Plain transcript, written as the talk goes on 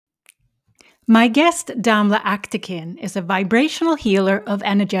My guest, Damla Aktekin, is a vibrational healer of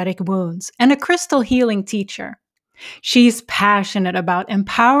energetic wounds and a crystal healing teacher. She's passionate about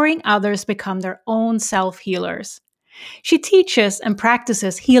empowering others become their own self-healers. She teaches and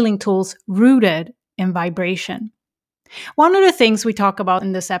practices healing tools rooted in vibration. One of the things we talk about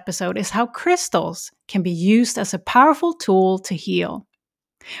in this episode is how crystals can be used as a powerful tool to heal.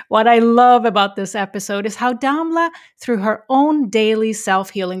 What I love about this episode is how Damla, through her own daily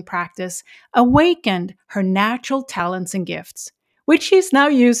self-healing practice, awakened her natural talents and gifts, which she's now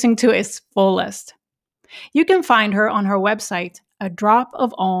using to its fullest. You can find her on her website,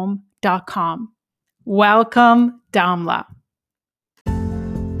 adropofom.com. Welcome, Damla.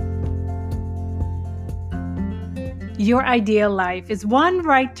 Your ideal life is one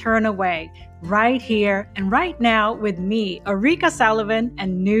right turn away, right here and right now with me, Ulrika Sullivan,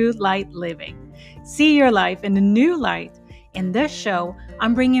 and New Light Living. See your life in a new light. In this show,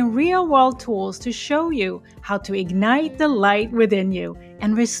 I'm bringing real-world tools to show you how to ignite the light within you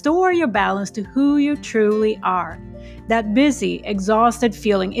and restore your balance to who you truly are. That busy, exhausted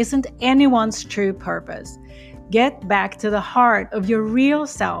feeling isn't anyone's true purpose. Get back to the heart of your real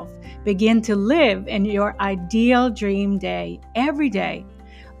self. Begin to live in your ideal dream day every day.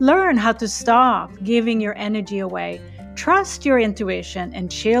 Learn how to stop giving your energy away. Trust your intuition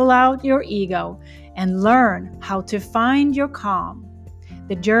and chill out your ego. And learn how to find your calm.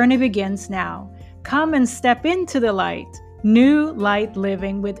 The journey begins now. Come and step into the light. New Light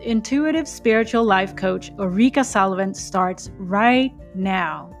Living with intuitive spiritual life coach Ulrika Sullivan starts right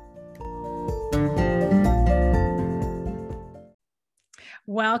now.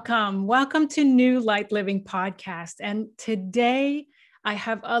 Welcome to New Light Living podcast. And today I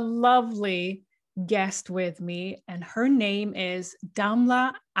have a lovely guest with me, and her name is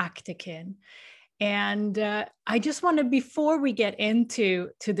Damla Aktekin. And I just want to, before we get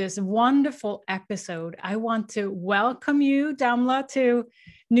into this wonderful episode, I want to welcome you, Damla, to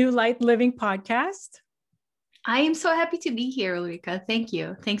New Light Living podcast. I am so happy to be here, Ulrika. Thank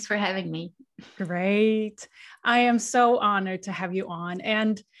you. Thanks for having me. Great. I am so honored to have you on.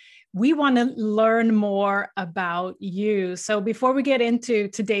 And we want to learn more about you. So before we get into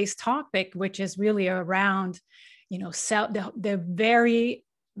today's topic, which is really around, the very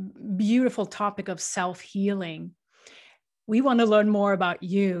beautiful topic of self-healing, we want to learn more about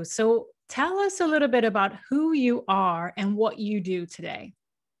you. So tell us a little bit about who you are and what you do today.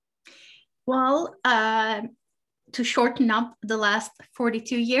 Well, to shorten up the last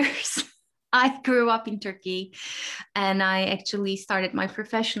 42 years, I grew up in Turkey, and I actually started my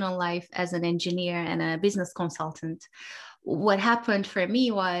professional life as an engineer and a business consultant. What happened for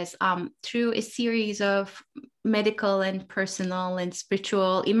me was through a series of medical and personal and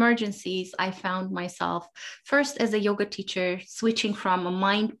spiritual emergencies, I found myself first as a yoga teacher, switching from a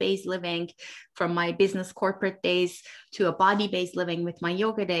mind-based living from my business corporate days to a body-based living with my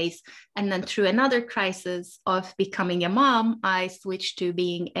yoga days. And then through another crisis of becoming a mom, I switched to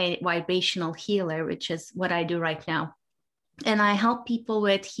being a vibrational healer, which is what I do right now. And I help people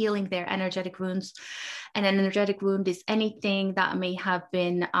with healing their energetic wounds. And an energetic wound is anything that may have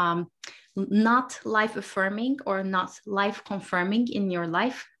been not life affirming or not life confirming in your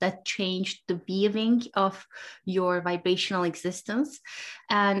life that changed the being of your vibrational existence.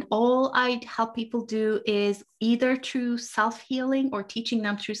 And all I help people do is either through self-healing or teaching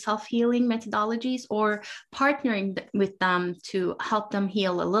them through self-healing methodologies, or partnering with them to help them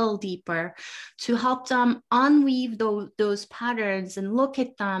heal a little deeper, to help them unweave those patterns and look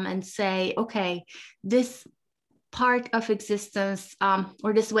at them and say, okay, this part of existence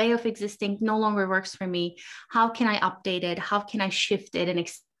or this way of existing no longer works for me. How can I update it? How can I shift it and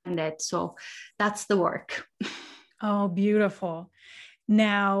extend it? So that's the work. Oh, beautiful.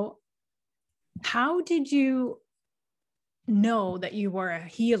 Now, how did you know that you were a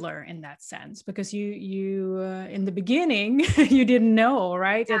healer in that sense? Because you in the beginning, you didn't know,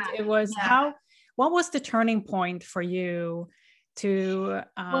 right? Yeah, it was yeah. What was the turning point for you to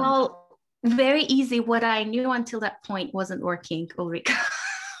Well, very easy. What I knew until that point wasn't working, Ulrika.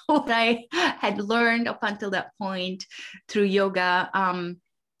 What I had learned up until that point through yoga,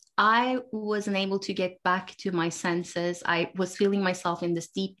 I wasn't able to get back to my senses. I was feeling myself in this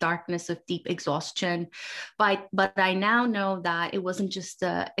deep darkness of deep exhaustion. But I now know that it wasn't just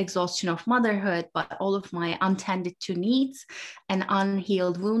the exhaustion of motherhood, but all of my untended to needs and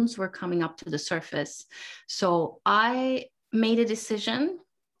unhealed wounds were coming up to the surface. So I made a decision.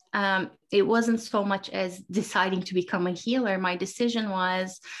 It wasn't so much as deciding to become a healer. My decision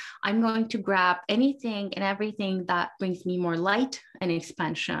was, I'm going to grab anything and everything that brings me more light and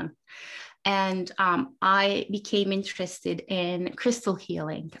expansion. And I became interested in crystal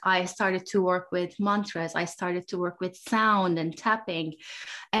healing. I started to work with mantras. I started to work with sound and tapping.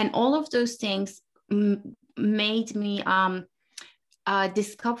 And all of those things made me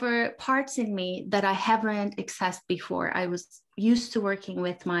discover parts in me that I haven't accessed before. I was used to working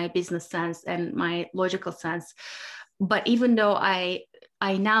with my business sense and my logical sense. But even though I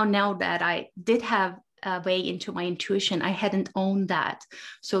now know that I did have a way into my intuition, I hadn't owned that.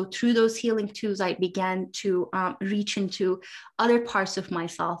 So through those healing tools, I began to reach into other parts of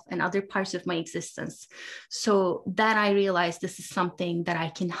myself and other parts of my existence. So then I realized this is something that I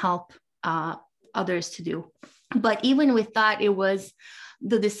can help others to do. But even with that, it was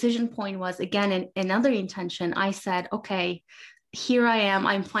the decision point was again another intention. I said, okay, here I am.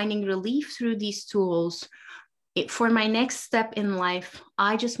 I'm finding relief through these tools. For my next step in life,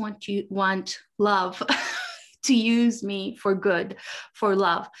 I just want love to use me for good, for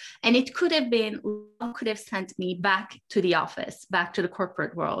love. And it could have been, love could have sent me back to the office, back to the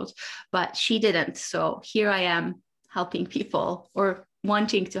corporate world, but she didn't. So here I am helping people, or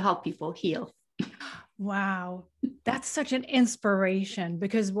wanting to help people heal. Wow. That's such an inspiration,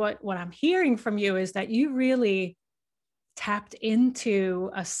 because what I'm hearing from you is that you really tapped into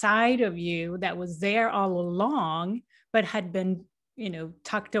a side of you that was there all along, but had been,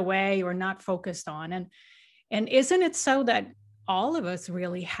 tucked away or not focused on. And isn't it so that all of us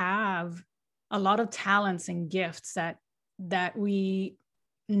really have a lot of talents and gifts that we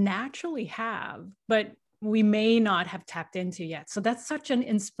naturally have, but we may not have tapped into yet? So that's such an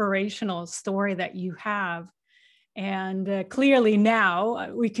inspirational story that you have. And clearly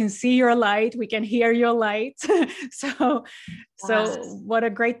now we can see your light, we can hear your light. so what a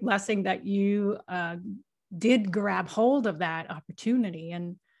great blessing that you did grab hold of that opportunity,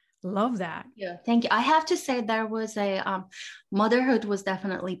 and love that. Yeah, thank you. I have to say there was a motherhood was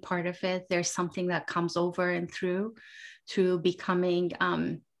definitely part of it. There's something that comes over and through becoming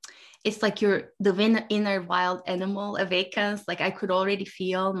it's like the inner wild animal awakens. Like I could already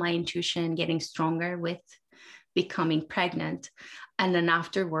feel my intuition getting stronger with becoming pregnant. And then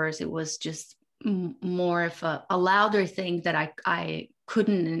afterwards, it was just more of a louder thing that I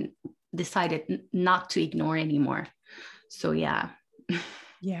couldn't decided not to ignore anymore. So yeah.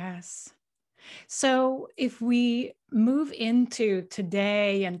 Yes. So if we move into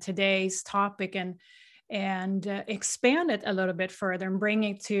today and today's topic and expand it a little bit further and bring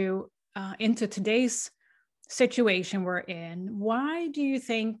it to into today's situation we're in, why do you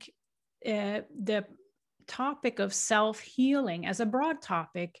think the topic of self-healing as a broad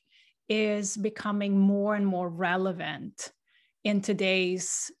topic is becoming more and more relevant in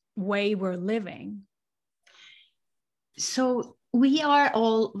today's way we're living? So we are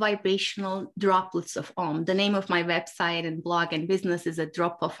all vibrational droplets of Om. The name of my website and blog and business is A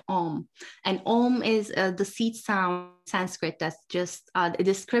Drop of Om. And Om is the seed sound Sanskrit. That's just a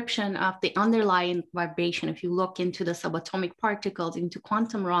description of the underlying vibration. If you look into the subatomic particles, into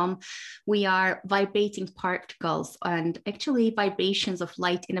quantum realm, we are vibrating particles and actually vibrations of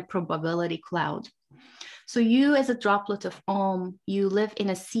light in a probability cloud. So you as a droplet of Om, you live in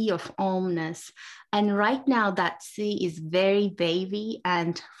a sea of Omness. And right now that sea is very wavy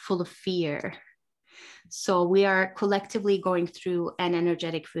and full of fear. So we are collectively going through an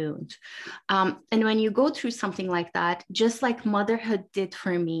energetic wound. And when you go through something like that, just like motherhood did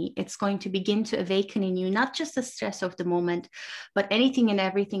for me, it's going to begin to awaken in you, not just the stress of the moment, but anything and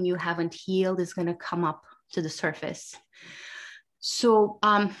everything you haven't healed is going to come up to the surface. So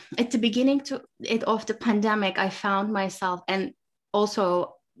at the beginning of the pandemic, I found myself, and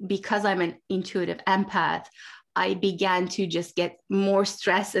also because I'm an intuitive empath, I began to just get more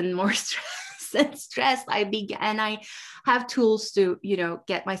stress and more stress and stress. I have tools to,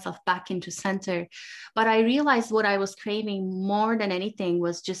 get myself back into center. But I realized what I was craving more than anything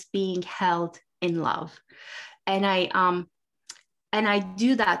was just being held in love. And I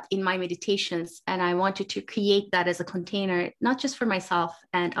do that in my meditations, and I wanted to create that as a container, not just for myself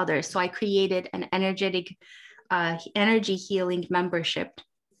and others. So I created an energy healing membership,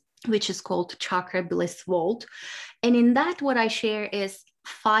 which is called Chakra Bliss Vault. And in that, what I share is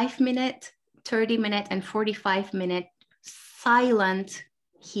 5-minute, 30-minute, and 45-minute silent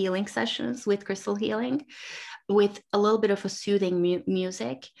healing sessions with crystal healing, with a little bit of a soothing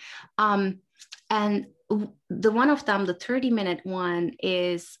music. And the one of them, the 30-minute one,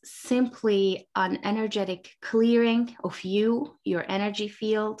 is simply an energetic clearing of you, your energy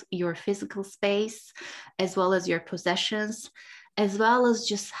field, your physical space, as well as your possessions, as well as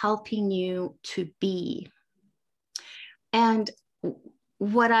just helping you to be. And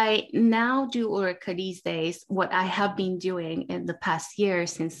what I now do, Ulrika, these days, what I have been doing in the past year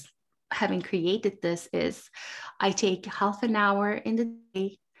since having created this is I take half an hour in the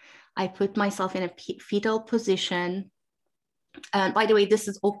day. I put myself in a fetal position. And by the way, this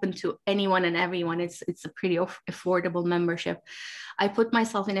is open to anyone and everyone. It's a pretty affordable membership. I put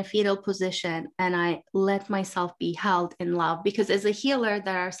myself in a fetal position and I let myself be held in love, because as a healer,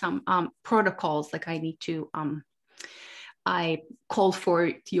 there are some protocols, like I need to I call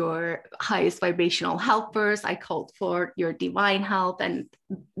for your highest vibrational helpers. I called for your divine help, and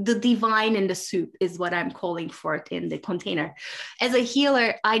the divine in the soup is what I'm calling for it in the container. As a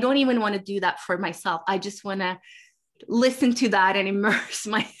healer, I don't even want to do that for myself. I just want to listen to that and immerse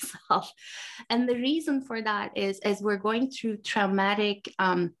myself. And the reason for that is, as we're going through traumatic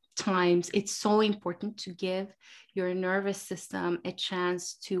times, it's so important to give your nervous system a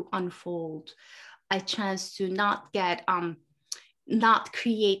chance to unfold, a chance to not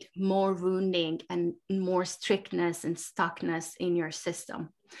create more wounding and more strictness and stuckness in your system.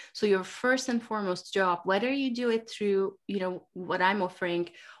 So your first and foremost job, whether you do it through, what I'm offering,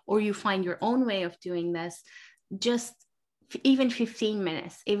 or you find your own way of doing this, just even 15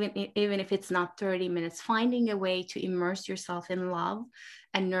 minutes, even if it's not 30 minutes, finding a way to immerse yourself in love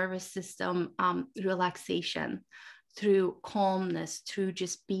and nervous system relaxation through calmness, through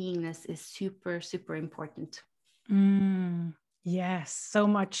just beingness, is super, super important. Yes, so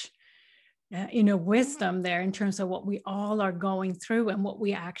much, wisdom there in terms of what we all are going through and what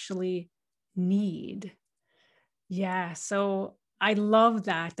we actually need. Yeah, so I love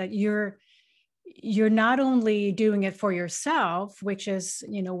that you're not only doing it for yourself, which is,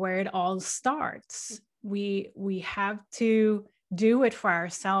 where it all starts. We have to do it for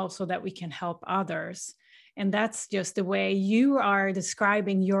ourselves so that we can help others. And that's just the way you are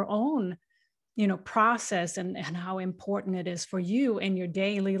describing your own, process and how important it is for you in your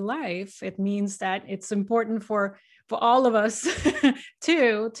daily life. It means that it's important for all of us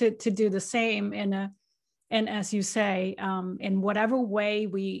to do the same and as you say, in whatever way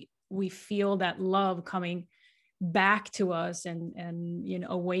we feel that love coming back to us and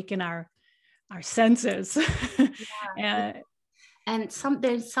awaken our senses. Yeah. And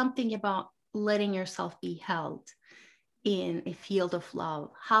there's something about letting yourself be held in a field of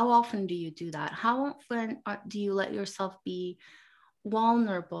love. How often do you do that? How often do you let yourself be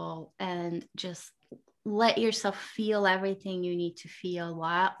vulnerable and just let yourself feel everything you need to feel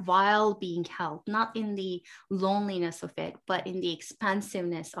while being held, not in the loneliness of it, but in the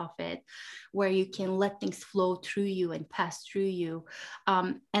expansiveness of it, where you can let things flow through you and pass through you.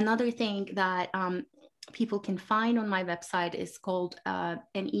 Another thing that people can find on my website is called an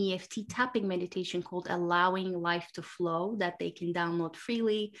EFT tapping meditation called Allowing Life to Flow, that they can download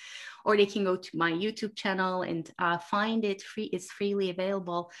freely, or they can go to my YouTube channel and find it free. It's freely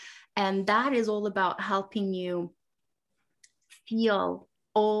available. And that is all about helping you feel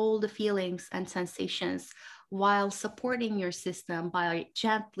all the feelings and sensations while supporting your system by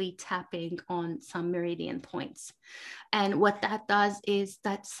gently tapping on some meridian points. And what that does is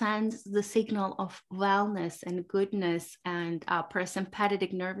that sends the signal of wellness and goodness and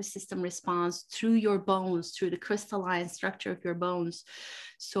parasympathetic nervous system response through your bones, through the crystalline structure of your bones.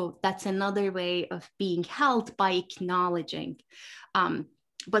 So that's another way of being held, by acknowledging.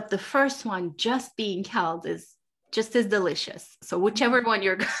 But the first one, just being held, is just as delicious. So whichever one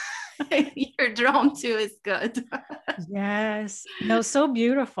you're drawn to is good. Yes, no, so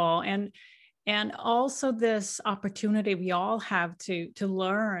beautiful. And also this opportunity we all have to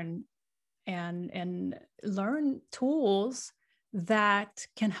learn and learn tools that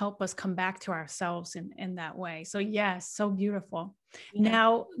can help us come back to ourselves in that way. So yes, so beautiful. Yeah.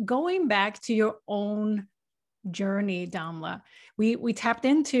 Now, going back to your own journey, Damla, we tapped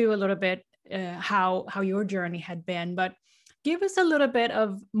into a little bit how your journey had been, but give us a little bit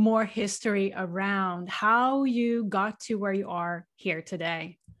of more history around how you got to where you are here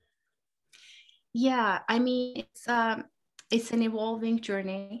today. Yeah, I mean, it's an evolving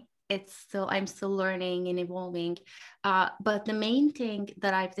journey. I'm still learning and evolving. But the main thing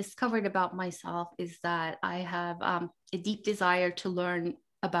that I've discovered about myself is that I have a deep desire to learn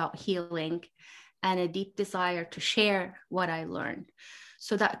about healing and a deep desire to share what I learned.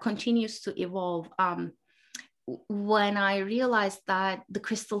 So that continues to evolve. When I realized that the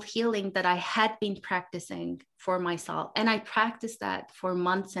crystal healing that I had been practicing for myself, and I practiced that for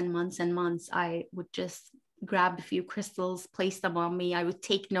months and months and months, I would just grab a few crystals, place them on me. I would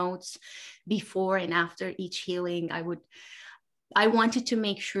take notes before and after each healing. I wanted to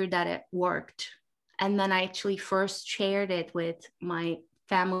make sure that it worked. And then I actually first shared it with my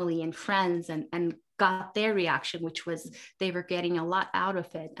family and friends and got their reaction, which was they were getting a lot out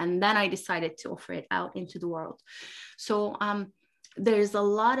of it. And then I decided to offer it out into the world. So there's a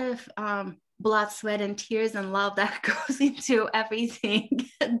lot of blood, sweat, and tears and love that goes into everything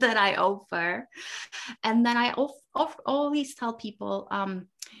that I offer. And then I always tell people,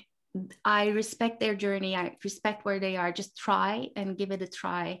 I respect their journey. I respect where they are. Just try and give it a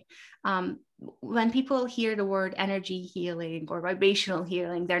try. When people hear the word energy healing or vibrational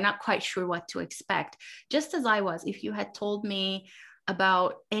healing, they're not quite sure what to expect. Just as I was, if you had told me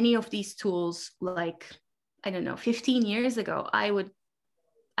about any of these tools, like, I don't know, 15 years ago, I would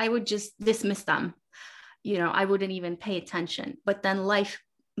just dismiss them. I wouldn't even pay attention. But then life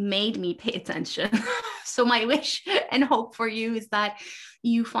made me pay attention. So my wish and hope for you is that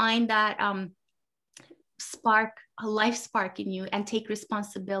you find that a life spark in you, and take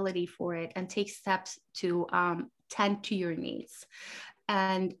responsibility for it, and take steps to tend to your needs.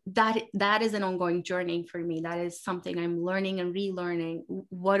 And that is an ongoing journey for me. That is something I'm learning and relearning.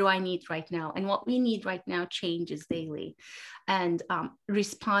 What do I need right now? And what we need right now changes daily. And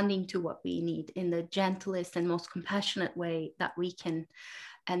responding to what we need in the gentlest and most compassionate way that we can.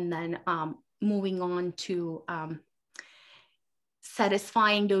 And then moving on to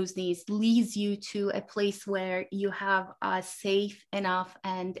satisfying those needs leads you to a place where you have a safe enough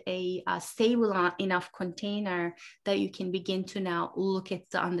and a stable enough container that you can begin to now look at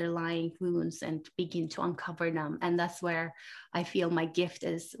the underlying wounds and begin to uncover them. And that's where I feel my gift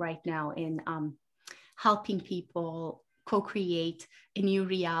is right now, in helping people co-create a new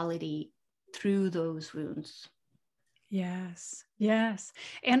reality through those wounds. Yes, yes.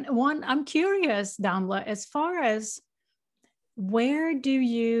 And I'm curious, Damla, as far as where do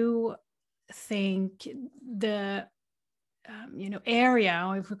you think the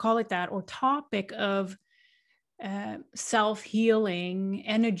area, if we call it that, or topic of self-healing,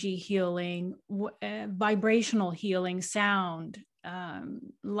 energy healing, vibrational healing, sound,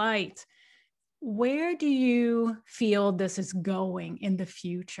 light, where do you feel this is going in the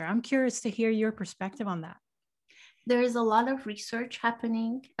future? I'm curious to hear your perspective on that. There is a lot of research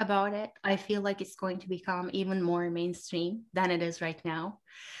happening about it. I feel like it's going to become even more mainstream than it is right now.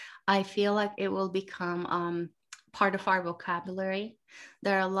 I feel like it will become part of our vocabulary.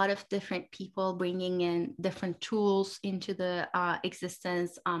 There are a lot of different people bringing in different tools into the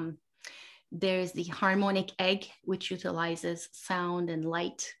existence. There's the harmonic egg, which utilizes sound and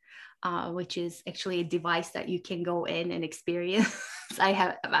light, which is actually a device that you can go in and experience. I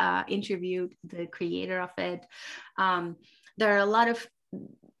have interviewed the creator of it. There are a lot of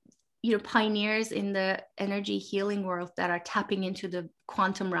pioneers in the energy healing world that are tapping into the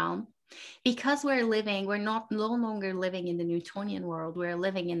quantum realm, because we're no longer living in the Newtonian world. We're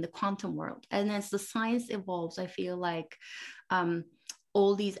living in the quantum world. And as the science evolves, I feel like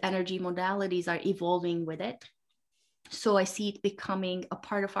all these energy modalities are evolving with it. So I see it becoming a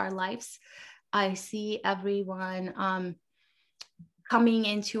part of our lives. I see everyone coming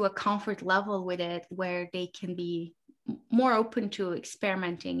into a comfort level with it, where they can be more open to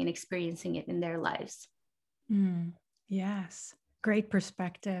experimenting and experiencing it in their lives. Yes, great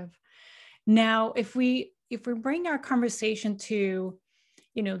perspective. Now, if we bring our conversation to,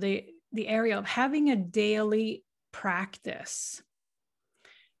 the area of having a daily practice.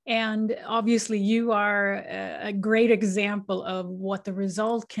 And obviously you are a great example of what the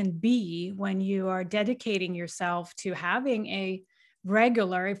result can be when you are dedicating yourself to having a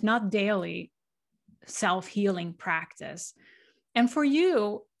regular, if not daily, self-healing practice. And for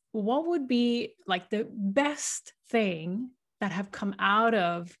you, what would be like the best thing that have come out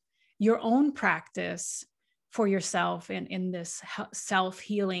of your own practice for yourself in this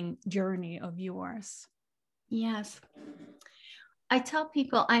self-healing journey of yours? Yes. I tell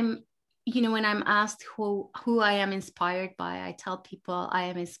people when I'm asked who I am inspired by, I tell people I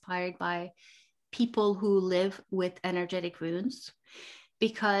am inspired by people who live with energetic wounds,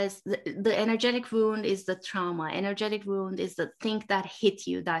 because the energetic wound is the trauma. Energetic wound is the thing that hit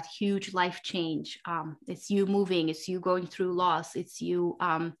you, that huge life change. It's you moving, it's you going through loss, it's you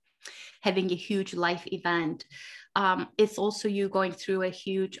having a huge life event. It's also you going through a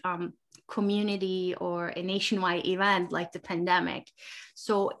huge community or a nationwide event like the pandemic.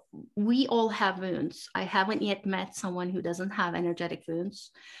 So we all have wounds. I haven't yet met someone who doesn't have energetic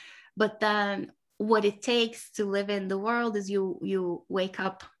wounds. But then what it takes to live in the world is you wake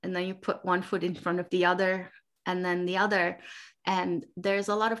up and then you put one foot in front of the other and then the other. And there's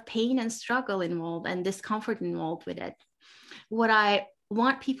a lot of pain and struggle involved and discomfort involved with it. What I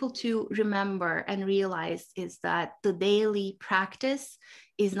want people to remember and realize is that the daily practice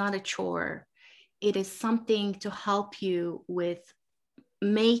is not a chore. It is something to help you with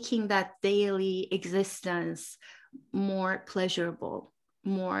making that daily existence more pleasurable,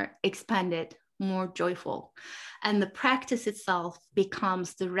 more expanded, more joyful. And the practice itself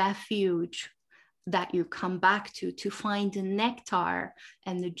becomes the refuge that you come back to find the nectar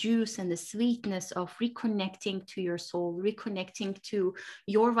and the juice and the sweetness of reconnecting to your soul, reconnecting to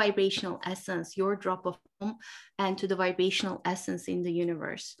your vibrational essence, your drop of home, and to the vibrational essence in the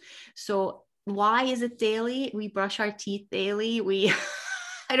universe. So why is it daily? We brush our teeth daily. We,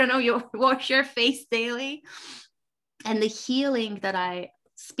 I don't know, you wash your face daily. And the healing that I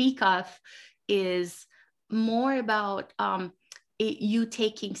speak of is more about you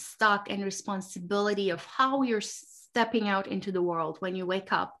taking stock and responsibility of how you're stepping out into the world. When you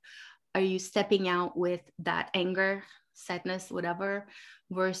wake up, are you stepping out with that anger, sadness, whatever,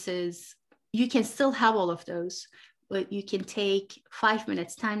 versus you can still have all of those, but you can take 5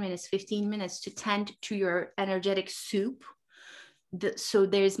 minutes, 10 minutes, 15 minutes to tend to your energetic soup. So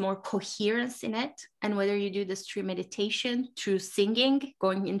there's more coherence in it. And whether you do this through meditation, through singing,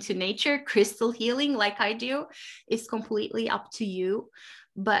 going into nature, crystal healing like I do, is completely up to you.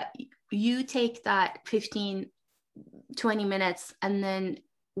 But you take that 15, 20 minutes, and then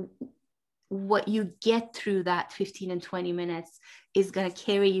what you get through that 15 and 20 minutes is going to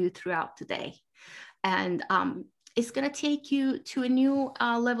carry you throughout the day. And it's going to take you to a new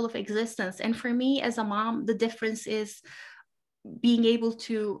level of existence. And for me as a mom, the difference is being able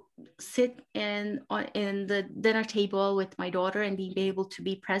to sit in the dinner table with my daughter and being able to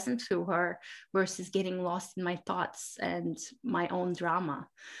be present to her versus getting lost in my thoughts and my own drama.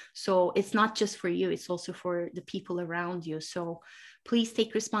 So it's not just for you, it's also for the people around you. So please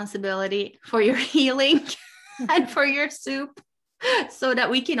take responsibility for your healing and for your soup, so that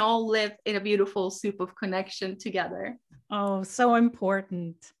we can all live in a beautiful soup of connection together. Oh, so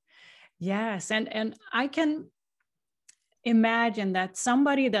important. Yes. And I can imagine that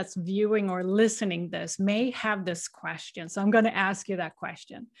somebody that's viewing or listening this may have this question. So I'm going to ask you that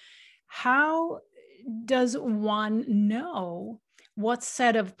question. How does one know what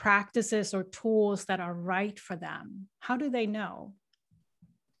set of practices or tools that are right for them? How do they know?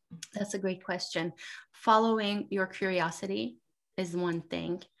 That's a great question. Following your curiosity is one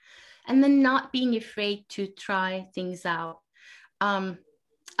thing. And then not being afraid to try things out.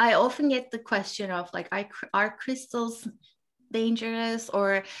 I often get the question of like, are crystals dangerous?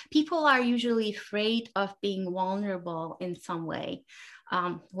 Or people are usually afraid of being vulnerable in some way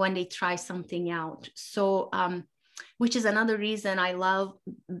when they try something out. So, which is another reason I love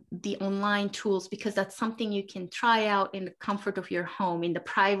the online tools, because that's something you can try out in the comfort of your home, in the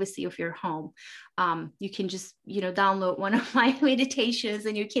privacy of your home. You can just, download one of my meditations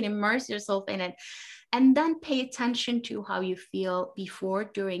and you can immerse yourself in it. And then pay attention to how you feel before,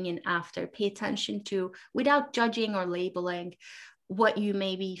 during, and after. Pay attention to, without judging or labeling, what you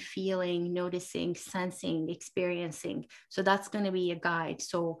may be feeling, noticing, sensing, experiencing. So that's going to be a guide.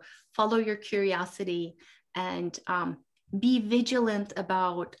 So follow your curiosity and be vigilant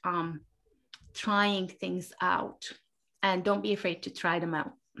about trying things out. And don't be afraid to try them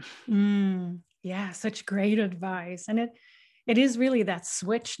out. Yeah, such great advice. And it is really that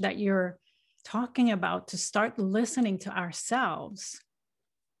switch that you're talking about, to start listening to ourselves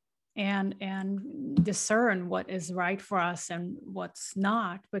and discern what is right for us and what's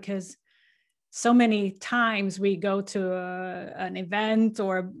not, because so many times we go to an event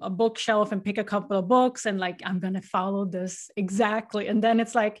or a bookshelf and pick a couple of books and like, I'm going to follow this exactly, and then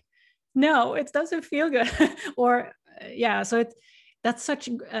it's like, no, it doesn't feel good. Or so that's such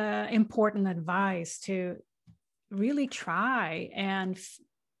important advice, to really try and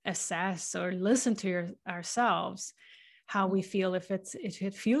assess or listen to ourselves, how we feel. If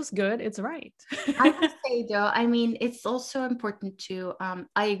it feels good, it's right. I would say though, I mean, it's also important to,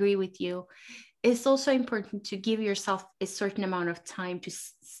 I agree with you. It's also important to give yourself a certain amount of time to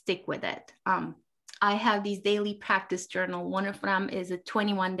stick with it. I have these daily practice journal. One of them is a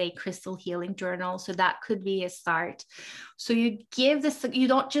 21-day crystal healing journal. So that could be a start. So you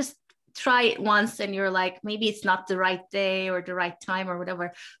don't just try it once and you're like, maybe it's not the right day or the right time or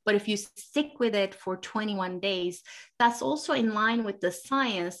whatever. But if you stick with it for 21 days, that's also in line with the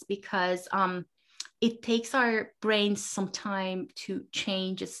science, because it takes our brains some time to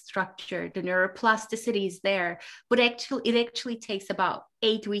change its structure. The neuroplasticity is there, but it actually takes about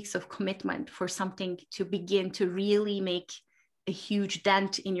 8 weeks of commitment for something to begin to really make a huge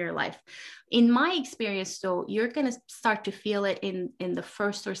dent in your life. In my experience, though, you're going to start to feel it in the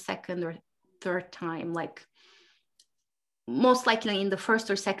first or second or third time. Like, most likely in the first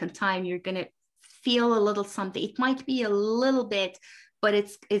or second time, you're going to feel a little something. It might be a little bit, but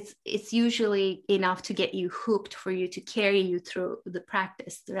it's usually enough to get you hooked, for you to carry you through the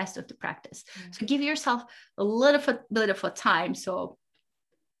rest of the practice. So give yourself a little bit of a time. So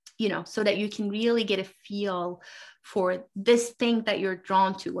so that you can really get a feel for this thing that you're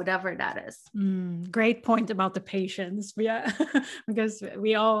drawn to, whatever that is. Great point about the patience. Yeah, because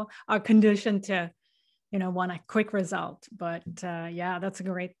we all are conditioned to, want a quick result. But yeah, that's a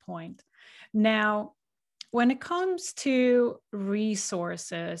great point. Now, when it comes to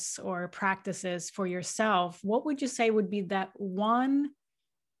resources or practices for yourself, what would you say would be that one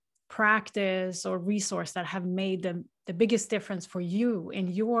practice or resource that have made the biggest difference for you in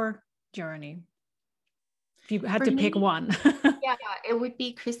your journey? If you had to pick one. Yeah, it would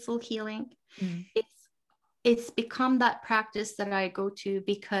be crystal healing. It's become that practice that I go to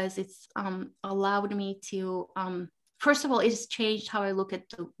because it's allowed me to, first of all, it's changed how I look at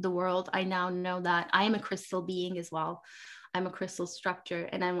the world. I now know that I am a crystal being as well. I'm a crystal structure.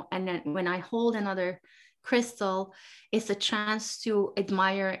 And then when I hold another crystal, it's a chance to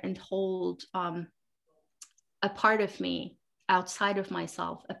admire and hold a part of me outside of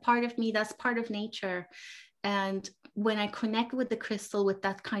myself, a part of me that's part of nature. And when I connect with the crystal with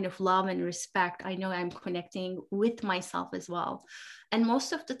that kind of love and respect, I know I'm connecting with myself as well. And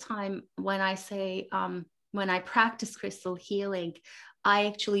most of the time when I say, when I practice crystal healing, I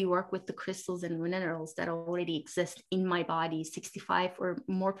actually work with the crystals and minerals that already exist in my body. 65 or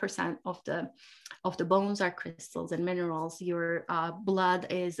more % of the bones are crystals and minerals. Your blood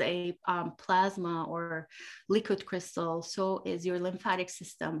is a plasma or liquid crystal. So is your lymphatic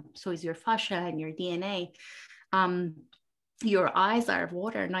system. So is your fascia and your DNA. Your eyes are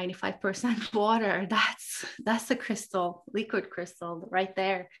water, 95% water. That's a crystal, liquid crystal right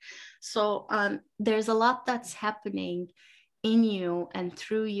there. So there's a lot that's happening in you and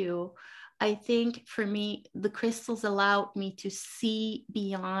through you. I think for me, the crystals allowed me to see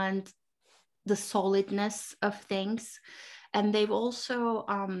beyond the solidness of things. And they've also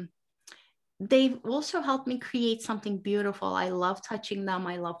helped me create something beautiful. I love touching them.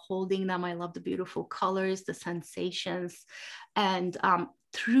 I love holding them. I love the beautiful colors, the sensations. And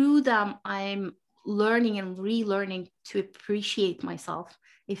through them, I'm learning and relearning to appreciate myself,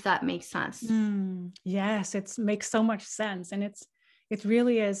 if that makes sense. Yes, it makes so much sense. And it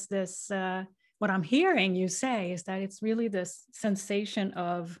really is this, what I'm hearing you say is that it's really this sensation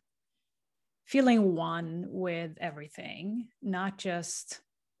of feeling one with everything, not just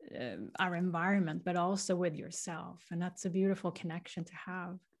our environment, but also with yourself. And that's a beautiful connection to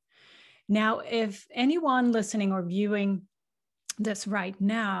have. Now, if anyone listening or viewing this right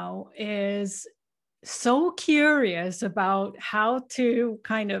now is so curious about how to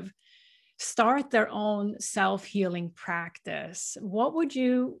kind of start their own self-healing practice, what would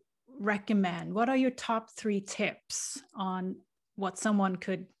you recommend? What are your top 3 tips on what someone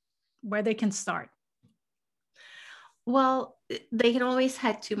where they can start? Well, they can always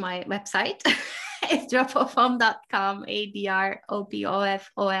head to my website. It's dropofom.com,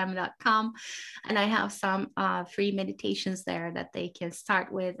 ADROPOFOM.com. And I have some free meditations there that they can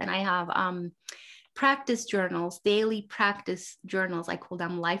start with. And I have practice journals, daily practice journals. I call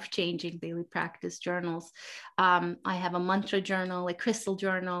them life-changing daily practice journals. I have a mantra journal, a crystal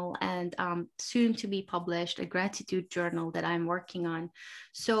journal, and soon to be published, a gratitude journal that I'm working on.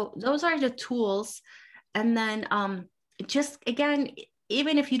 So those are the tools. And then just again,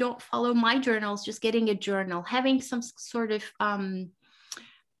 even if you don't follow my journals, just getting a journal, having some sort of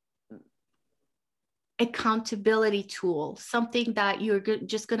accountability tool, something that you're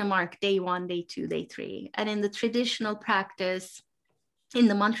just going to mark day 1, day 2, day 3. And in the traditional practice, in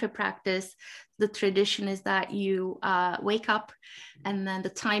the mantra practice, the tradition is that you wake up, and then the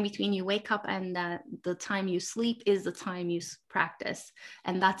time between you wake up and the time you sleep is the time you practice.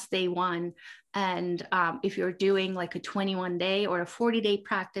 And that's day 1. And if you're doing like a 21-day or a 40-day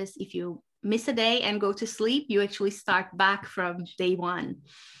practice, if you miss a day and go to sleep, you actually start back from day 1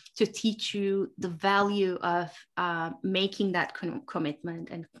 to teach you the value of making that commitment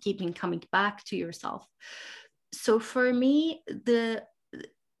and coming back to yourself. So for me, the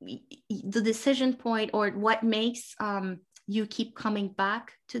decision point, or what makes you keep coming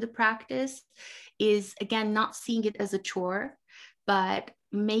back to the practice, is again, not seeing it as a chore, but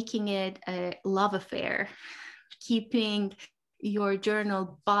making it a love affair, keeping your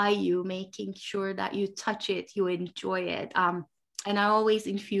journal by you, making sure that you touch it, you enjoy it. And I always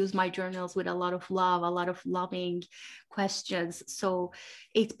infuse my journals with a lot of love, a lot of loving questions. So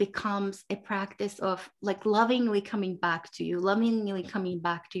it becomes a practice of like lovingly coming back to you, lovingly coming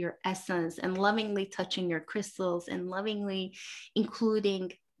back to your essence, and lovingly touching your crystals, and lovingly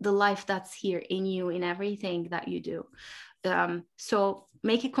including the life that's here in you, in everything that you do. So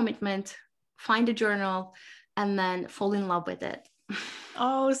make a commitment, find a journal, and then fall in love with it.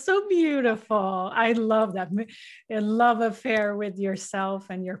 Oh, so beautiful. I love that. A love affair with yourself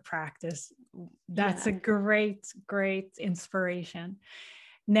and your practice. That's a great, great inspiration.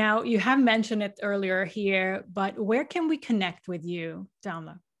 Now, you have mentioned it earlier here, but where can we connect with you,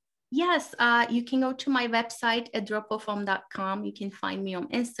 Damla? Yes, you can go to my website, adropofom.com. You can find me on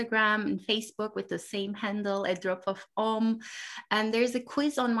Instagram and Facebook with the same handle, adropofom. And there's a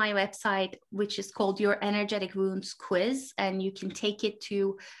quiz on my website, which is called Your Energetic Wounds Quiz. And you can take it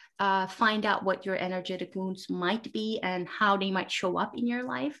to find out what your energetic wounds might be and how they might show up in your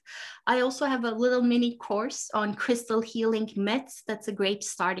life. I also have a little mini course on crystal healing myths. That's a great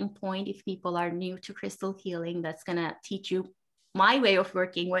starting point if people are new to crystal healing. That's going to teach you my way of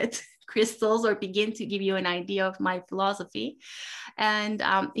working with crystals or begin to give you an idea of my philosophy. And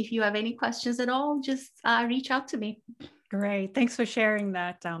if you have any questions at all, just reach out to me. Great. Thanks for sharing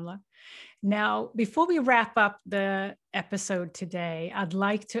that, Damla. Now, before we wrap up the episode today, I'd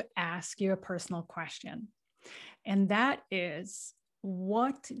like to ask you a personal question. And that is,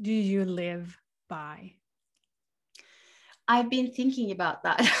 what do you live by? I've been thinking about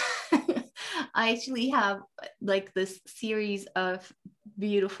that. I actually have like this series of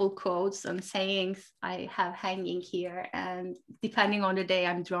beautiful quotes and sayings I have hanging here. And depending on the day,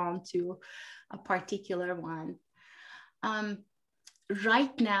 I'm drawn to a particular one.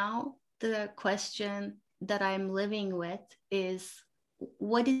 Right now, the question that I'm living with is,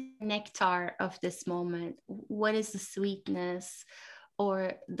 what is the nectar of this moment? What is the sweetness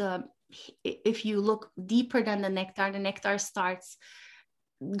or if you look deeper than the nectar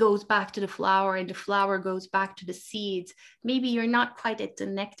goes back to the flower and the flower goes back to the seeds. Maybe you're not quite at the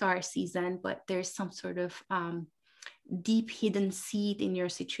nectar season, but there's some sort of deep hidden seed in your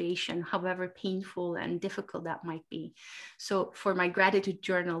situation, however painful and difficult that might be. So for my gratitude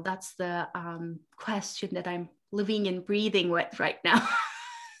journal, that's the question that I'm living and breathing with right now.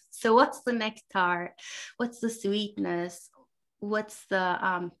 So what's the nectar? What's the sweetness? What's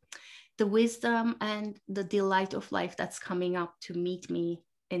the wisdom and the delight of life that's coming up to meet me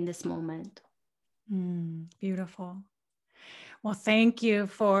in this moment? Beautiful. Well, thank you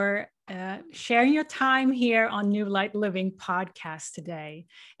for sharing your time here on New Light Living podcast today.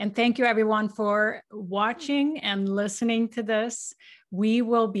 And thank you everyone for watching and listening to this. We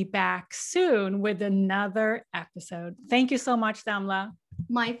will be back soon with another episode. Thank you so much, Damla.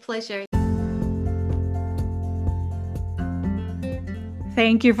 My pleasure.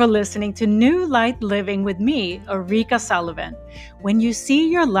 Thank you for listening to New Light Living with me, Ulrika Sullivan. When you see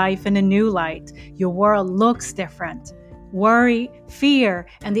your life in a new light, your world looks different. Worry, fear,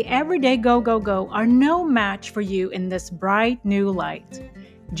 and the everyday go are no match for you in this bright new light.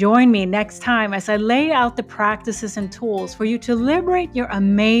 Join me next time as I lay out the practices and tools for you to liberate your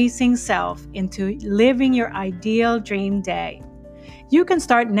amazing self into living your ideal dream day. You can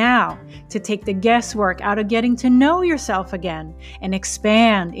start now to take the guesswork out of getting to know yourself again and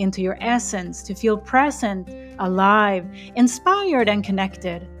expand into your essence to feel present, alive, inspired, and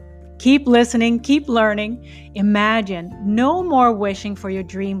connected. Keep listening, keep learning. Imagine no more wishing for your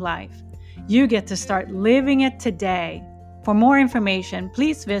dream life. You get to start living it today. For more information,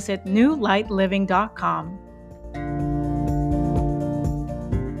 please visit newlightliving.com.